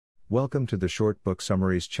Welcome to the Short Book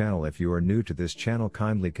Summaries channel. If you are new to this channel,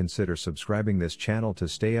 kindly consider subscribing this channel to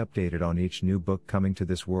stay updated on each new book coming to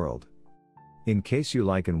this world. In case you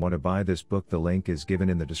like and want to buy this book, the link is given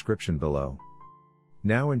in the description below.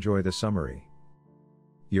 Now enjoy the summary.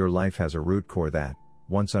 Your life has a root core that,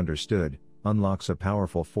 once understood, unlocks a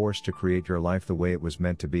powerful force to create your life the way it was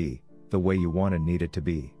meant to be, the way you want and need it to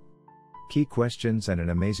be. Key questions and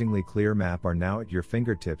an amazingly clear map are now at your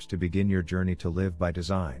fingertips to begin your journey to live by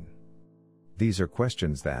design. These are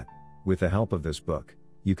questions that, with the help of this book,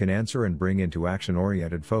 you can answer and bring into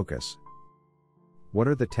action-oriented focus. What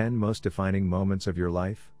are the 10 most defining moments of your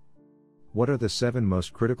life? What are the 7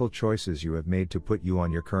 most critical choices you have made to put you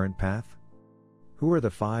on your current path? Who are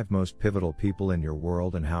the 5 most pivotal people in your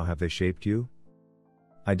world and how have they shaped you?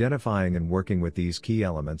 Identifying and working with these key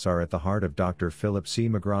elements are at the heart of Dr. Phillip C.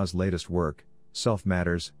 McGraw's latest work, Self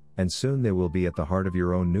Matters, and soon they will be at the heart of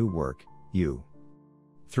your own new work, You.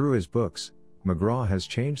 Through his books, McGraw has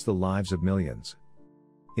changed the lives of millions.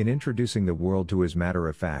 In introducing the world to his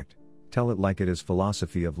matter-of-fact, tell it like it is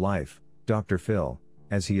philosophy of life, Dr. Phil,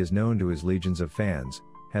 as he is known to his legions of fans,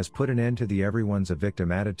 has put an end to the everyone's a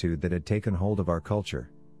victim attitude that had taken hold of our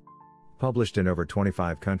culture. Published in over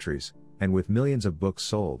 25 countries, and with millions of books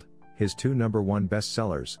sold, his 2 #1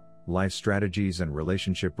 bestsellers, Life Strategies and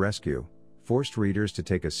Relationship Rescue, forced readers to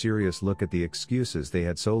take a serious look at the excuses they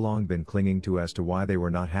had so long been clinging to as to why they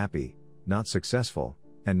were not happy, not successful,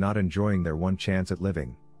 and not enjoying their one chance at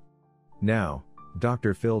living. Now,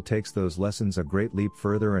 Dr. Phil takes those lessons a great leap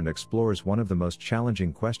further and explores one of the most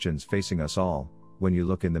challenging questions facing us all: when you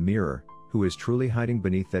look in the mirror, who is truly hiding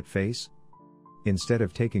beneath that face? Instead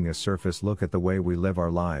of taking a surface look at the way we live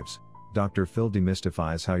our lives, Dr. Phil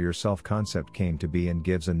demystifies how your self-concept came to be and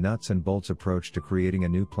gives a nuts and bolts approach to creating a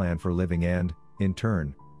new plan for living and, in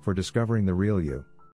turn, for discovering the real you.